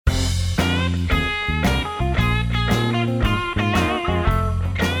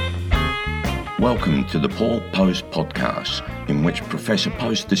Welcome to the Paul Post podcast, in which Professor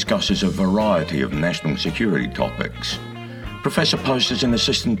Post discusses a variety of national security topics. Professor Post is an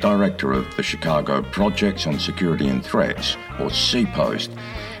assistant director of the Chicago Projects on Security and Threats, or CPOST,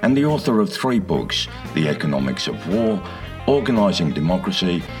 and the author of 3 books, The Economics of War, Organising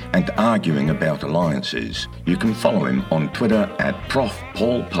Democracy, and Arguing About Alliances. You can follow him on Twitter at Prof.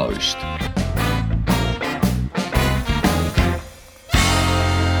 Paul Post.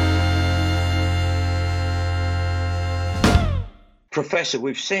 Professor,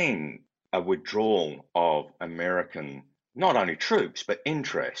 we've seen a withdrawal of American, not only troops, but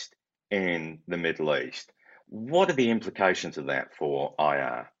interest in the Middle East. What are the implications of that for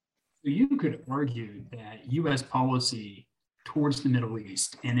IR? You could argue that U.S. policy towards the Middle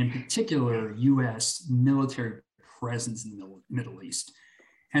East, and in particular, U.S. military presence in the Middle East,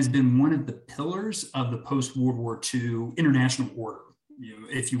 has been one of the pillars of the post-World War II international order,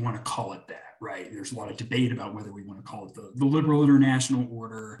 if you want to call it that, right? There's a lot of debate about whether we want to call it the liberal international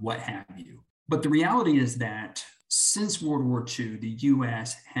order, what have you. But the reality is that since World War II, the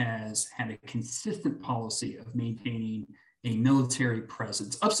U.S. has had a consistent policy of maintaining a military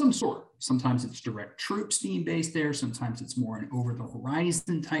presence of some sort. Sometimes it's direct troops being based there. Sometimes it's more an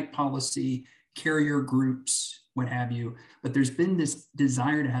over-the-horizon type policy, carrier groups, what have you. But there's been this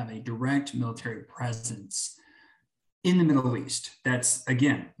desire to have a direct military presence in the Middle East. That's,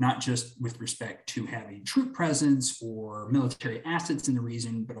 again, not just with respect to having troop presence or military assets in the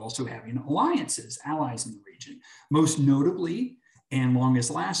region, but also having alliances, allies in the region. Most notably and longest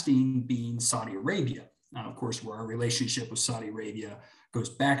lasting being Saudi Arabia. Of course, where our relationship with Saudi Arabia goes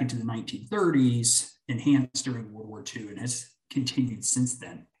back into the 1930s, enhanced during World War II, and has continued since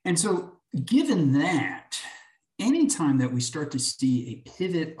then. And so given that, anytime that we start to see a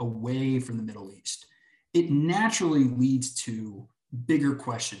pivot away from the Middle East, it naturally leads to bigger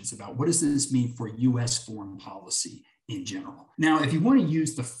questions about what does this mean for U.S. foreign policy in general. Now, if you want to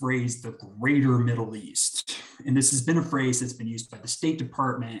use the phrase the greater Middle East, and this has been a phrase that's been used by the State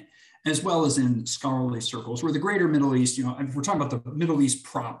Department as well as in scholarly circles, where the greater Middle East, if we're talking about the Middle East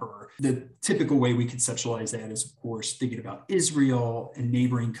proper, the typical way we conceptualize that is, of course, thinking about Israel and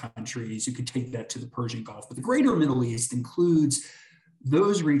neighboring countries. You could take that to the Persian Gulf, but the greater Middle East includes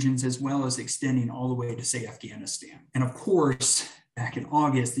those regions as well as extending all the way to, say, Afghanistan. And of course, back in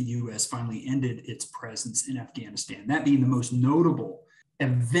August, the U.S. finally ended its presence in Afghanistan, that being the most notable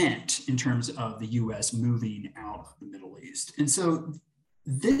event in terms of the U.S. moving out of the Middle East. And so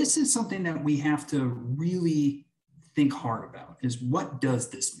this is something that we have to really think hard about, is what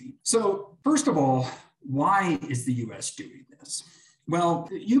does this mean? So first of all, why is the U.S. doing this? Well,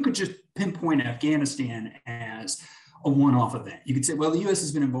 you could just pinpoint Afghanistan as a one-off event. You could say, well, the U.S.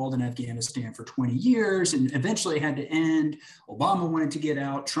 has been involved in Afghanistan for 20 years and eventually had to end. Obama wanted to get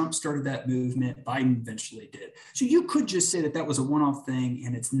out. Trump started that movement. Biden eventually did. So you could just say that that was a one-off thing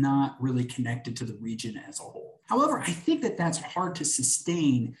and it's not really connected to the region as a whole. However, I think that that's hard to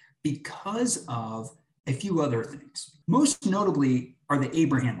sustain because of a few other things. Most notably are the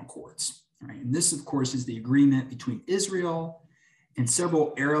Abraham Accords, right? And this, of course, is the agreement between Israel and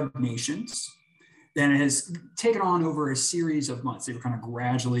several Arab nations that has taken on over a series of months. They were kind of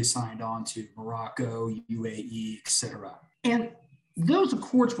gradually signed on to Morocco, UAE, et cetera. And those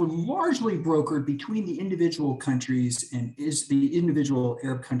accords were largely brokered between the individual countries and the individual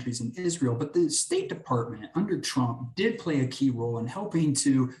Arab countries in Israel. But the State Department under Trump did play a key role in helping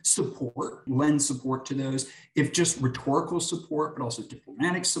to lend support to those, if just rhetorical support, but also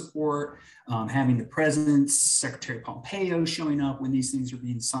diplomatic support, having the president's Secretary Pompeo showing up when these things are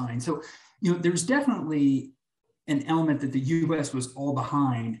being signed. So, there's definitely an element that the U.S. was all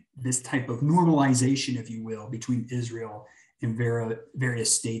behind this type of normalization, if you will, between Israel and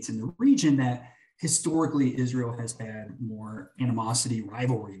various states in the region that historically Israel has had more animosity,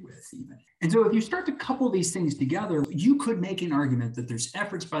 rivalry with even. And so if you start to couple these things together, you could make an argument that there's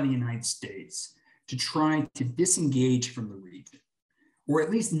efforts by the United States to try to disengage from the region, or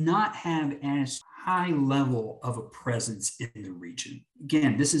at least not have as high level of a presence in the region.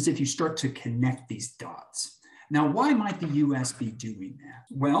 Again, this is if you start to connect these dots. Now, why might the U.S. be doing that?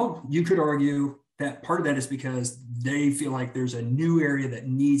 Well, you could argue that part of that is because they feel like there's a new area that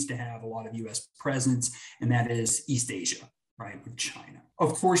needs to have a lot of U.S. presence, and that is East Asia, right, with China.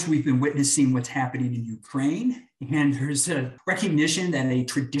 Of course, we've been witnessing what's happening in Ukraine, and there's a recognition that a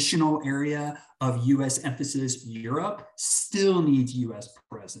traditional area of U.S. emphasis, Europe, still needs U.S.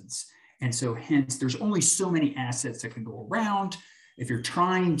 presence. And so hence, there's only so many assets that can go around. If you're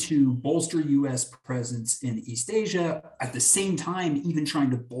trying to bolster U.S. presence in East Asia, at the same time, even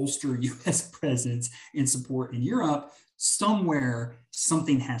trying to bolster U.S. presence and support in Europe, somewhere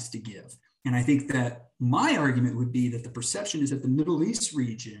something has to give. And I think that my argument would be that the perception is that the Middle East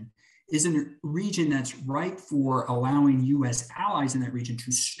region is a region that's ripe for allowing U.S. allies in that region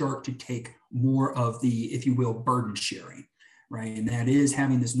to start to take more of the, if you will, burden sharing, right? And that is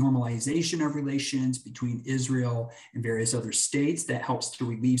having this normalization of relations between Israel and various other states that helps to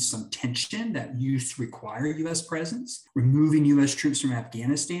relieve some tension that used to require U.S. presence, removing U.S. troops from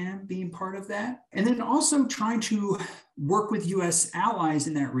Afghanistan being part of that, and then also trying to work with U.S. allies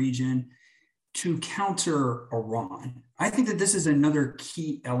in that region to counter Iran. I think that this is another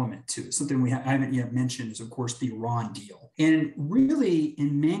key element to it. Something I haven't yet mentioned is, of course, the Iran deal. And really,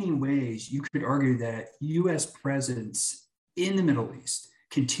 in many ways, you could argue that U.S. presence in the Middle East,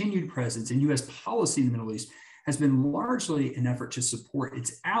 continued presence in U.S. policy in the Middle East, has been largely an effort to support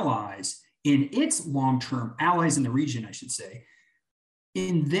its allies in its long-term allies in the region, I should say,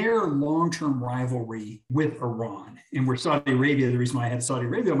 in their long-term rivalry with Iran. And where Saudi Arabia, the reason why I had Saudi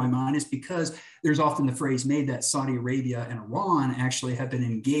Arabia on my mind is because there's often the phrase made that Saudi Arabia and Iran actually have been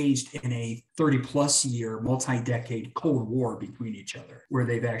engaged in a 30-plus year, multi-decade Cold War between each other, where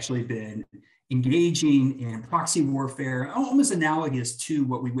they've actually been engaging in proxy warfare, almost analogous to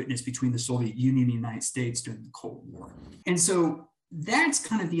what we witnessed between the Soviet Union and the United States during the Cold War. And so that's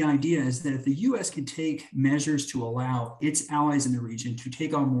kind of the idea, is that if the U.S. can take measures to allow its allies in the region to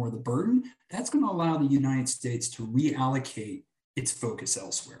take on more of the burden, that's going to allow the United States to reallocate its focus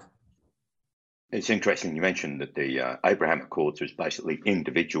elsewhere. It's interesting you mentioned that the Abraham Accords was basically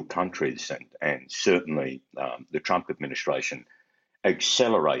individual countries, and certainly the Trump administration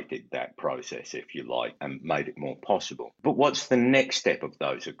accelerated that process, if you like, and made it more possible. But what's the next step of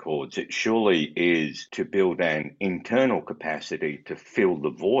those accords? It surely is to build an internal capacity to fill the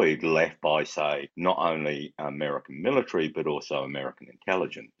void left by, say, not only American military, but also American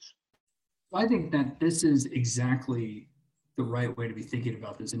intelligence. I think that this is exactly the right way to be thinking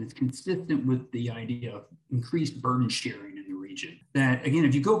about this. And it's consistent with the idea of increased burden sharing in the region. That, again,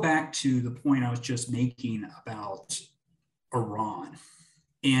 if you go back to the point I was just making about Iran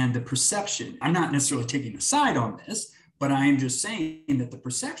and the perception, I'm not necessarily taking a side on this, but I am just saying that the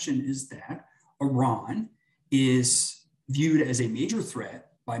perception is that Iran is viewed as a major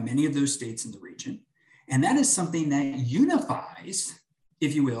threat by many of those states in the region. And that is something that unifies,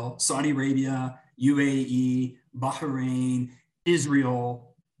 if you will, Saudi Arabia, UAE, Bahrain,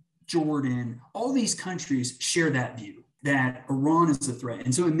 Israel, Jordan, all these countries share that view, that Iran is a threat.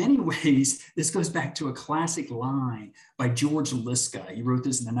 And so in many ways, this goes back to a classic line by George Liska. He wrote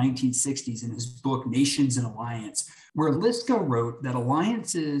this in the 1960s in his book, Nations in Alliance, where Liska wrote that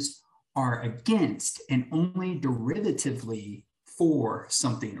alliances are against and only derivatively for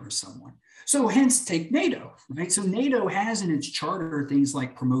something or someone. So hence take NATO, right? So NATO has in its charter things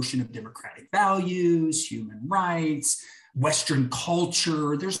like promotion of democratic values, human rights, Western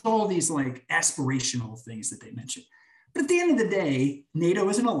culture. There's all these like aspirational things that they mention. But at the end of the day, NATO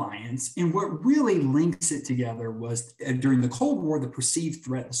is an alliance. And what really links it together was during the Cold War, the perceived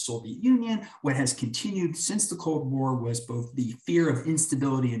threat of the Soviet Union. What has continued since the Cold War was both the fear of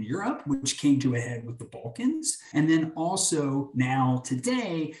instability in Europe, which came to a head with the Balkans, and then also now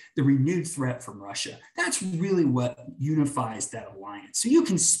today, the renewed threat from Russia. That's really what unifies that alliance. So you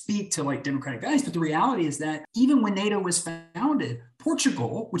can speak to like democratic values, but the reality is that even when NATO was founded,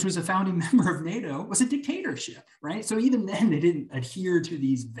 Portugal, which was a founding member of NATO, was a dictatorship, right? So even then they didn't adhere to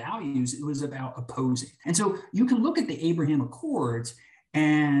these values. It was about opposing. And so you can look at the Abraham Accords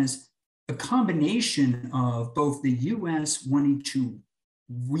as a combination of both the US wanting to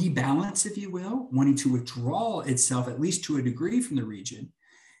rebalance, if you will, wanting to withdraw itself, at least to a degree, from the region.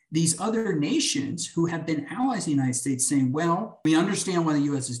 These other nations who have been allies of the United States saying, well, we understand why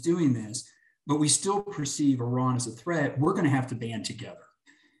the US is doing this, but we still perceive Iran as a threat. We're going to have to band together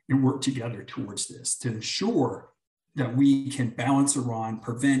and work together towards this to ensure that we can balance Iran,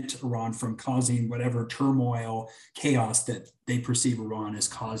 prevent Iran from causing whatever turmoil, chaos that they perceive Iran as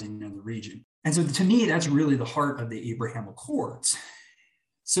causing in the region. And so to me, that's really the heart of the Abraham Accords.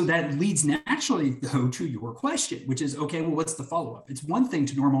 So that leads naturally, though, to your question, which is, okay, well, what's the follow-up? It's one thing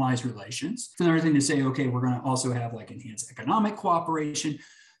to normalize relations. It's another thing to say, okay, we're going to also have like enhanced economic cooperation.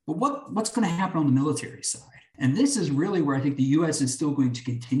 But what's going to happen on the military side? And this is really where I think the U.S. is still going to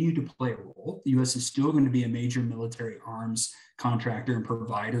continue to play a role. The U.S. is still going to be a major military arms contractor and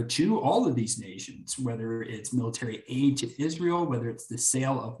provider to all of these nations, whether it's military aid to Israel, whether it's the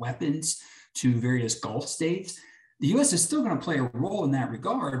sale of weapons to various Gulf states. The U.S. is still going to play a role in that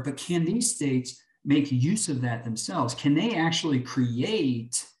regard, but can these states make use of that themselves? Can they actually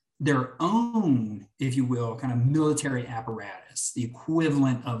create their own, if you will, kind of military apparatus, the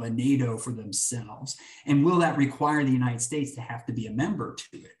equivalent of a NATO for themselves? And will that require the United States to have to be a member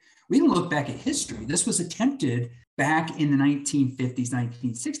to it? We can look back at history. This was attempted back in the 1950s,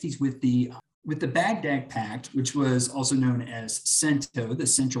 1960s with the Baghdad Pact, which was also known as CENTO, the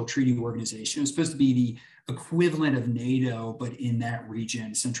Central Treaty Organization. It was supposed to be the equivalent of NATO, but in that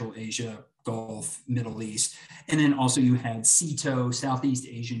region, Central Asia, Gulf, Middle East. And then also you had CETO, Southeast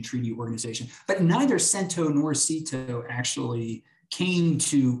Asian Treaty Organization. But neither CENTO nor CETO actually came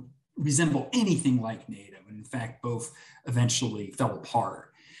to resemble anything like NATO. And in fact, both eventually fell apart.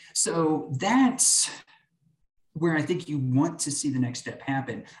 So that's where I think you want to see the next step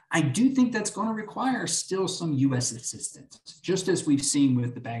happen. I do think that's going to require still some US assistance, just as we've seen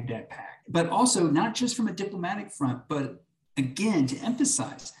with the Baghdad Pact, but also not just from a diplomatic front, but again, to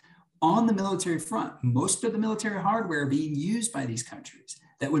emphasize on the military front, most of the military hardware being used by these countries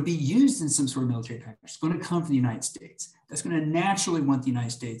that would be used in some sort of military package is going to come from the United States. That's going to naturally want the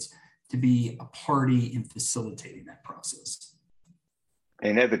United States to be a party in facilitating that process.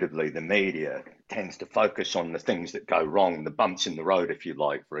 Inevitably, the media tends to focus on the things that go wrong, the bumps in the road, if you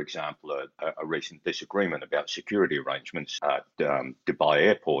like. For example, a recent disagreement about security arrangements at Dubai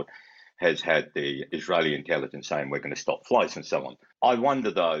Airport has had the Israeli intelligence saying we're going to stop flights and so on. I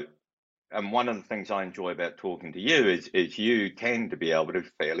wonder, though, and one of the things I enjoy about talking to you is you tend to be able to be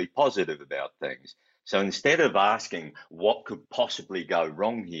fairly positive about things. So instead of asking what could possibly go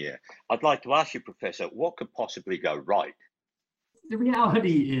wrong here, I'd like to ask you, Professor, what could possibly go right? The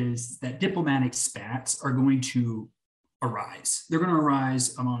reality is that diplomatic spats are going to arise. They're going to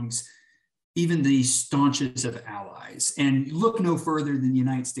arise amongst even the staunchest of allies. And look no further than the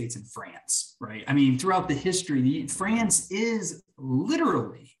United States and France, right? I mean, throughout the history, France is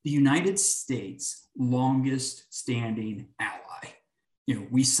literally the United States' longest standing ally. You know,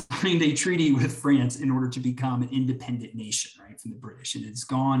 we signed a treaty with France in order to become an independent nation, right, from the British, and it's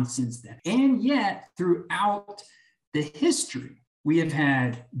gone since then. And yet, throughout the history, we have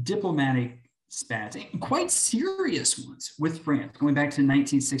had diplomatic spats, and quite serious ones with France, going back to the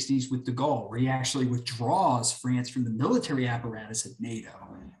 1960s with de Gaulle, where he actually withdraws France from the military apparatus of NATO,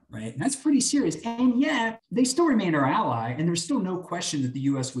 right? And that's pretty serious. And yet they still remain our ally, and there's still no question that the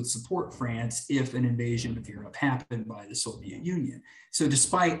US would support France if an invasion of Europe happened by the Soviet Union. So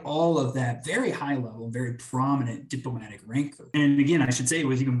despite all of that very high level, very prominent diplomatic rancor, and again, I should say it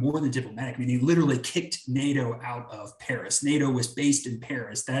was even more than diplomatic. I mean, they literally kicked NATO out of Paris. NATO was based in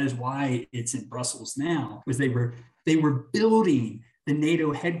Paris. That is why it's in Brussels now, was they were building the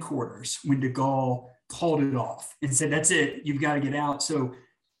NATO headquarters when de Gaulle called it off and said, that's it, you've got to get out. So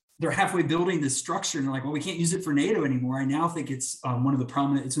they're halfway building this structure and they're like, well, we can't use it for NATO anymore. I now think it's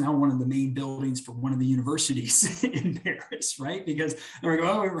it's now one of the main buildings for one of the universities in Paris, right? Because they're like,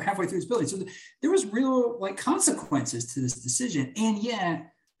 oh, we're halfway through this building. So there was real consequences to this decision. And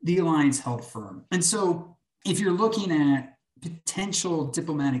yet the alliance held firm. And so if you're looking at potential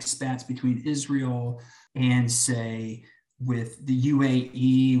diplomatic spats between Israel and, say, with the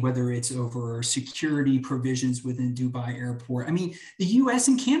UAE, whether it's over security provisions within Dubai Airport. I mean, the US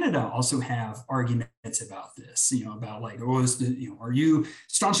and Canada also have arguments about this, about are you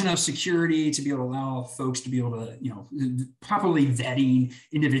staunch enough security to be able to allow folks to be able to, properly vetting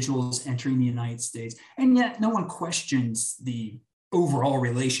individuals entering the United States. And yet no one questions the overall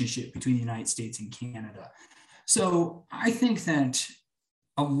relationship between the United States and Canada. So I think that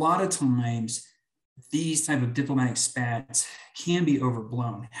a lot of times these type of diplomatic spats can be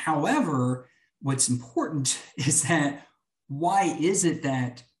overblown. However, what's important is that why is it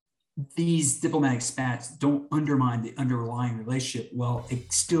that these diplomatic spats don't undermine the underlying relationship? Well,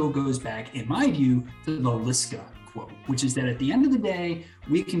 it still goes back, in my view, to the Liska quote, which is that at the end of the day,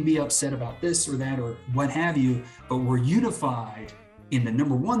 we can be upset about this or that or what have you, but we're unified in the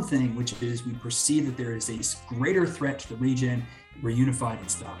number one thing, which is we perceive that there is a greater threat to the region. We're unified in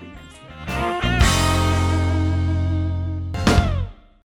stopping that threat.